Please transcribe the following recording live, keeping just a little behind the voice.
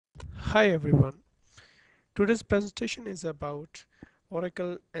Hi everyone. Today's presentation is about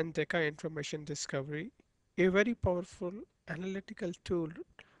Oracle Endeca Information Discovery, a very powerful analytical tool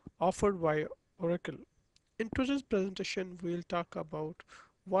offered by Oracle. In today's presentation, we'll talk about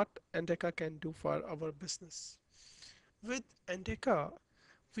what Endeca can do for our business. With Endeca,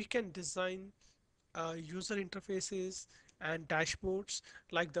 we can design user interfaces and dashboards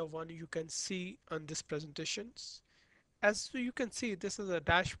like the one you can see on this presentations. As you can see, this is a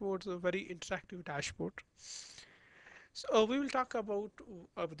dashboard, a very interactive dashboard. So we will talk about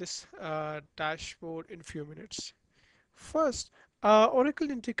this dashboard in a few minutes. First, Oracle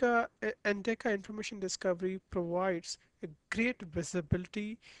Endeca Information Discovery provides a great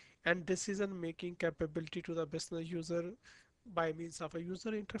visibility and decision-making capability to the business user by means of a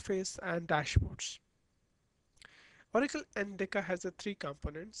user interface and dashboards. Oracle Endeca has three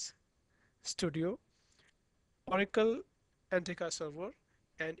components: Studio, Oracle Endeca Server,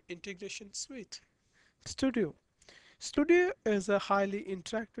 and Integration Suite. Studio. Studio is a highly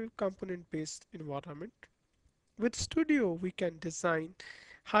interactive component-based environment. With Studio, we can design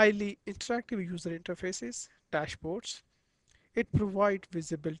highly interactive user interfaces, dashboards. It provides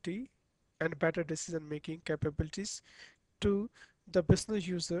visibility and better decision-making capabilities to the business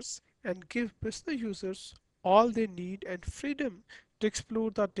users and give business users all they need and freedom to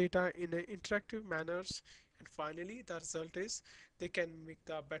explore the data in an interactive manners. And finally, the result is they can make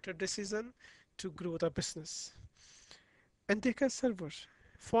the better decision to grow the business. Endeca Server,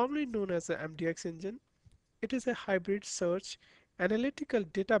 formerly known as the MDX engine, it is a hybrid search analytical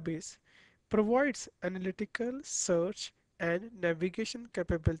database, provides analytical search and navigation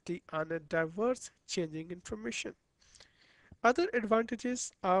capability on a diverse changing information. Other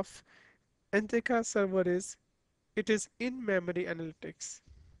advantages of Endeca Server is it is in-memory analytics.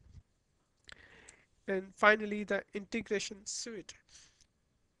 And finally, the integration suite.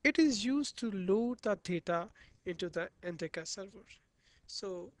 It is used to load the data into the Endeca server.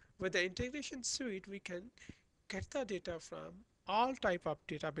 So with the integration suite, we can get the data from all type of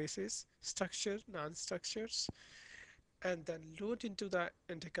databases, structured, non-structures, and then load into the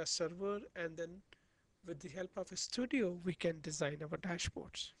Endeca server, and then with the help of a studio, we can design our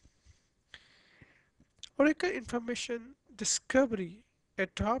dashboards. Oracle Information Discovery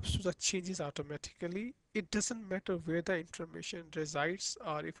adapts to the changes automatically. It doesn't matter where the information resides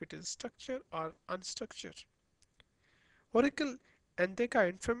or if it is structured or unstructured. Oracle Endeca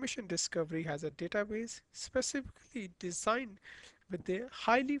Information Discovery has a database specifically designed with a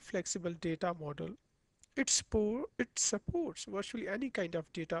highly flexible data model. It supports virtually any kind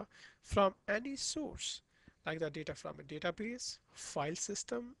of data from any source, like the data from a database, file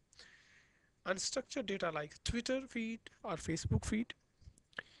system, unstructured data like Twitter feed or Facebook feed.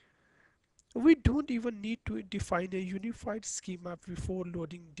 We don't even need to define a unified schema before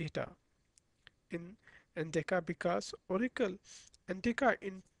loading data in Endeca because Oracle Endeca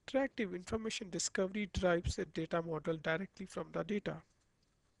Interactive Information Discovery derives a data model directly from the data.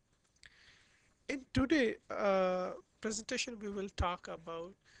 In today's presentation, we will talk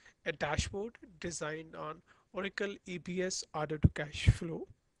about a dashboard designed on Oracle EBS Order to Cash Flow.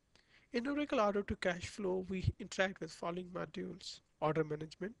 In Oracle Order to Cash Flow, we interact with following modules: order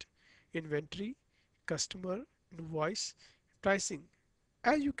management, inventory, customer, invoice, pricing.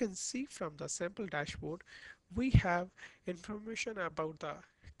 As you can see from the sample dashboard, we have information about the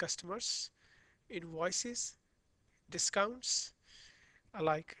customers, invoices, discounts,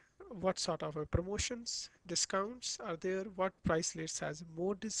 like what sort of promotions, discounts are there, what price list has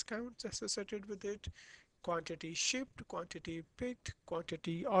more discounts associated with it, quantity shipped, quantity picked,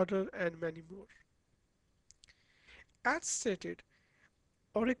 quantity order, and many more. As stated,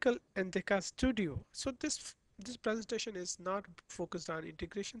 Oracle Endeca Studio. So this presentation is not focused on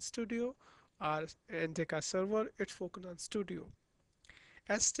Integration Studio or Endeca Server, it's focused on Studio.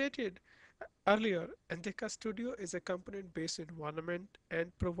 As stated earlier, Endeca Studio is a component-based environment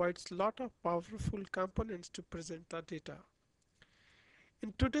and provides lot of powerful components to present the data.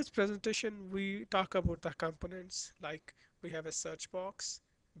 In today's presentation, we talk about the components like we have a search box,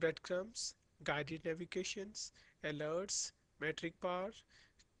 breadcrumbs, guided navigations, alerts, metric bar,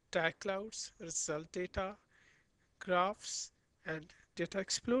 tag clouds, result data, graphs, and data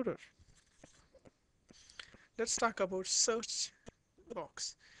explorer. Let's talk about search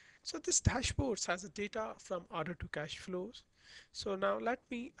box. So this dashboard has the data from order to cash flows. So now let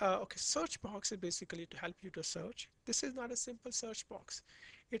me, okay, search box is basically to help you to search. This is not a simple search box.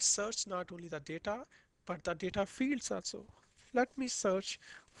 It searches not only the data, but the data fields also. Let me search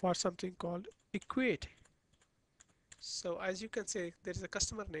for something called equate. So as you can see, there is a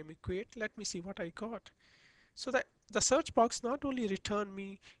customer name equate. Let me see what I got. So The search box not only returned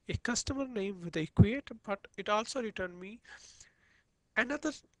me a customer name with the equate, but it also returned me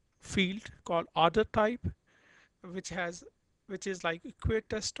another field called order type, which has which is like equate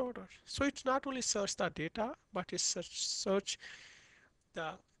test order. So it's not only search the data, but it search the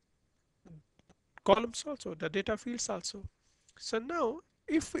columns also, the data fields also. So now,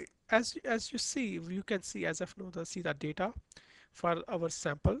 if we, as you see, you can see as of now see the data for our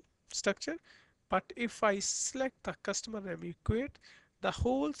sample structure. But if I select the customer name equate, the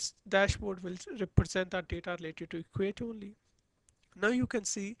whole dashboard will represent the data related to equate only. Now you can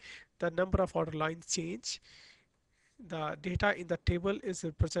see the number of order lines change. The data in the table is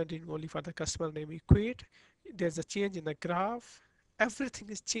representing only for the customer name equate. There's a change in the graph. Everything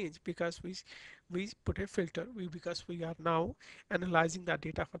is changed because we put a filter, because we are now analyzing the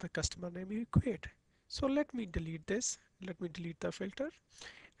data for the customer name equate. So let me delete this. Let me delete the filter,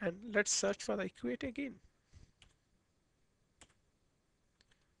 and let's search for the equate again.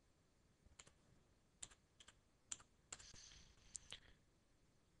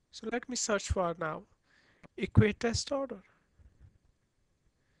 So let me search for now equate test order.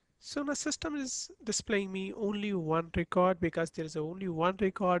 So the system is displaying me only one record because there is only one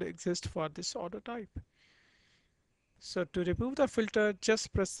record exists for this order type. So to remove the filter,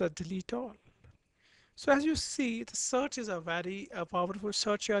 just press the delete all. So as you see, the search is a very powerful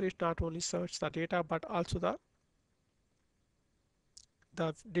search here. It not only search the data but also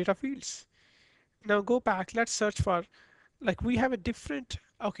the data fields. Now go back. Let's search for, like, we have a different.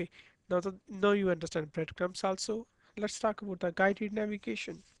 Okay, now you understand breadcrumbs also. Let's talk about the guided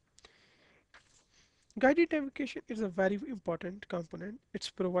navigation. Guided navigation is a very important component.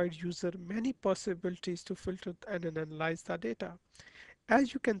 It provides user many possibilities to filter and analyze the data.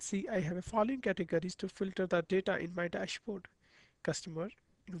 As you can see, I have a following categories to filter the data in my dashboard: customer,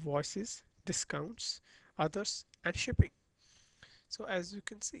 invoices, discounts, others, and shipping. So as you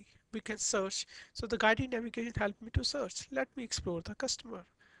can see, we can search. So the guided navigation helped me to search. Let me explore the customer.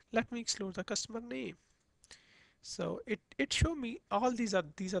 Let me explore the customer name. So it show me all these are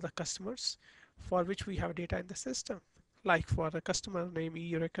the customers for which we have data in the system. Like for the customer name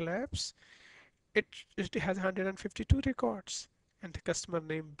Oracle EBS, it has 152 records, and the customer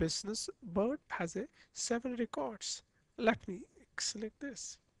name Business Bird has a 7 records. Let me select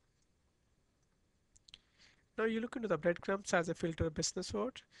this. Now you look into the breadcrumbs as a filter business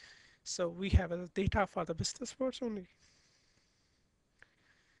word. So we have a data for the business words only.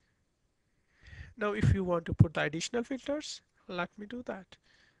 Now if you want to put the additional filters, let me do that.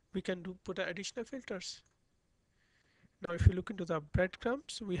 We can put the additional filters. Now if you look into the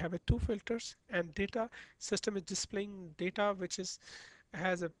breadcrumbs, we have a 2 filters, and data system is displaying data which is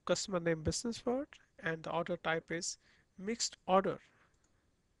has a customer name business word, and the order type is mixed order.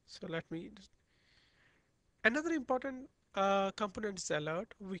 So let me, another important component is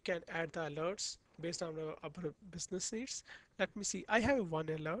alert. We can add the alerts based on our business needs. Let me see, I have one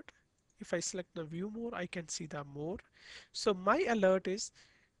alert. If I select the view more, I can see the more. So my alert is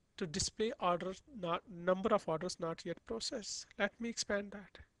to display orders, not number of orders not yet processed. Let me expand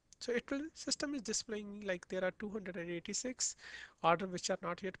that. So it will system is displaying like there are 286 orders which are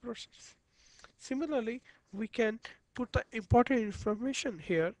not yet processed. Similarly, we can put the important information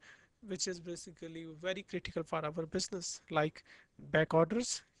here, which is basically very critical for our business, like back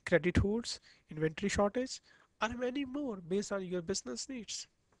orders, credit holds, inventory shortage, and many more based on your business needs.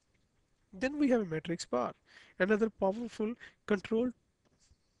 Then we have a matrix bar, another powerful control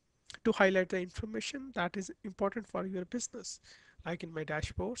to highlight the information that is important for your business. Like in my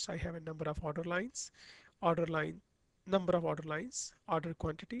dashboards, I have a number of order line, number of order lines, order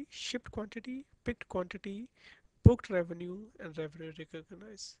quantity, shipped quantity, picked quantity, booked revenue, and revenue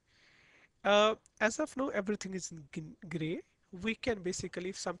recognized. As of now, everything is in gray. We can basically,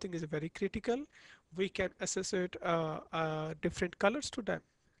 if something is very critical, we can associate different colors to them.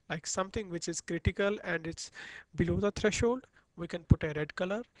 Like something which is critical and it's below the threshold, we can put a red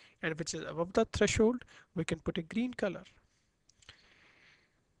color, and which is above the threshold, we can put a green color.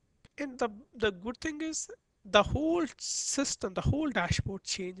 And the good thing is the whole system, the whole dashboard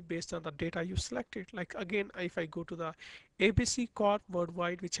change based on the data you selected. Like again, if I go to the ABC Corp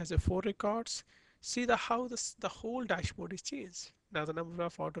worldwide, which has a 4 records, see how the whole dashboard is changed. Now the number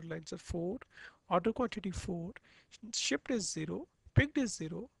of order lines are 4, order quantity 4, shipped is 0, picked is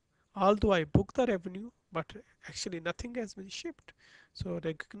 0. Although I booked the revenue, but actually nothing has been shipped. So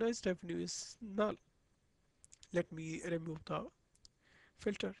recognized revenue is null. Let me remove the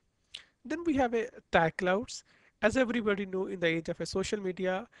filter. Then we have a tag clouds. As everybody know, in the age of a social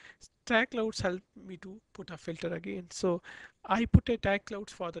media, tag clouds help me to put a filter again. So I put a tag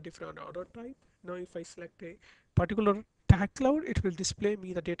clouds for the different order type. Now if I select a particular tag cloud, it will display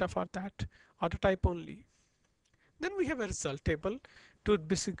me the data for that order type only. Then we have a result table to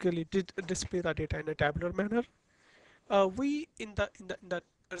basically display the data in a tabular manner. We in the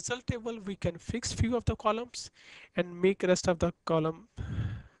result table we can fix few of the columns and make rest of the column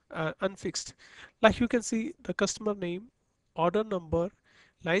unfixed. Like you can see the customer name, order number,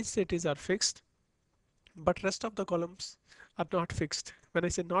 line status are fixed, but rest of the columns are not fixed. When I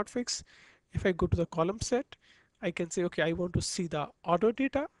say not fixed, if I go to the column set, I can say okay, I want to see the order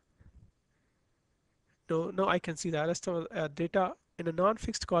data. No, I can see the rest of data in a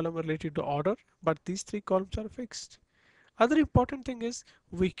non-fixed column related to order, but these three columns are fixed. Other important thing is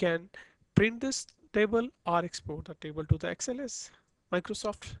we can print this table or export the table to the XLS,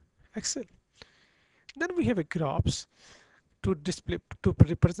 Microsoft Excel. Then we have a graphs to display to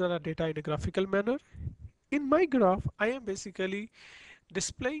represent our data in a graphical manner. In my graph, I am basically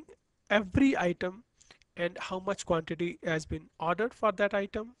displaying every item and how much quantity has been ordered for that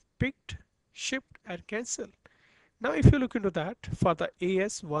item, picked, shipped, and cancelled. Now, if you look into that, for the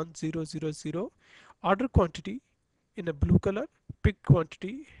AS1000 order quantity in a blue color, picked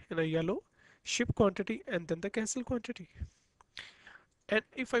quantity in a yellow, ship quantity, and then the cancel quantity. And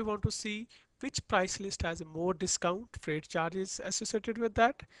if I want to see which price list has a more discount, freight charges associated with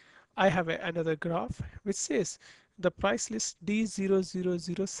that, I have another graph which says the price list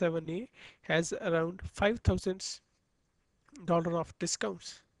D0007A has around $5,000 of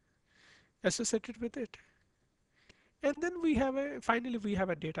discounts associated with it. And then we have finally we have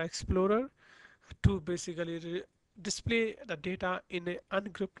a data explorer to basically display the data in an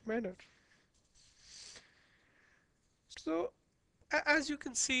ungrouped manner. So as you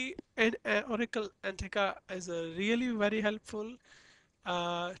can see, Oracle Endeca is really very helpful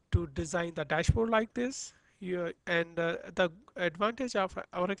to design the dashboard like this. And the advantage of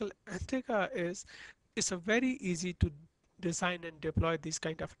Oracle Endeca is it's a very easy to design and deploy these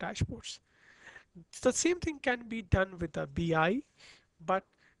kind of dashboards. The same thing can be done with the BI, but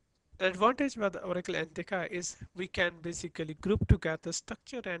the advantage with Oracle Endeca is we can basically group together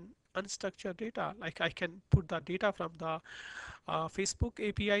structured and unstructured data. Like I can put the data from the Facebook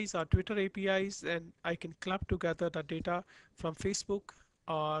APIs or Twitter APIs, and I can club together the data from Facebook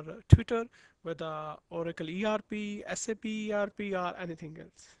or Twitter with the Oracle ERP, SAP ERP, or anything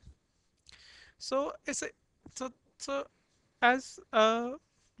else. So it's a so so as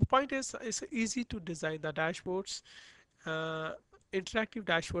the point is it's easy to design the dashboards, uh, interactive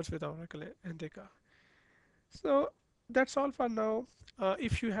dashboards with Oracle Endeca. So that's all for now.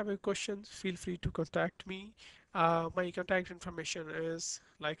 If you have a question, feel free to contact me. My contact information is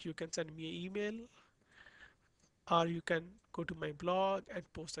like you can send me an email or you can go to my blog and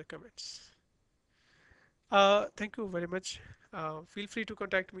post the comments. Thank you very much. Feel free to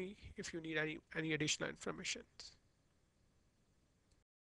contact me if you need any additional information.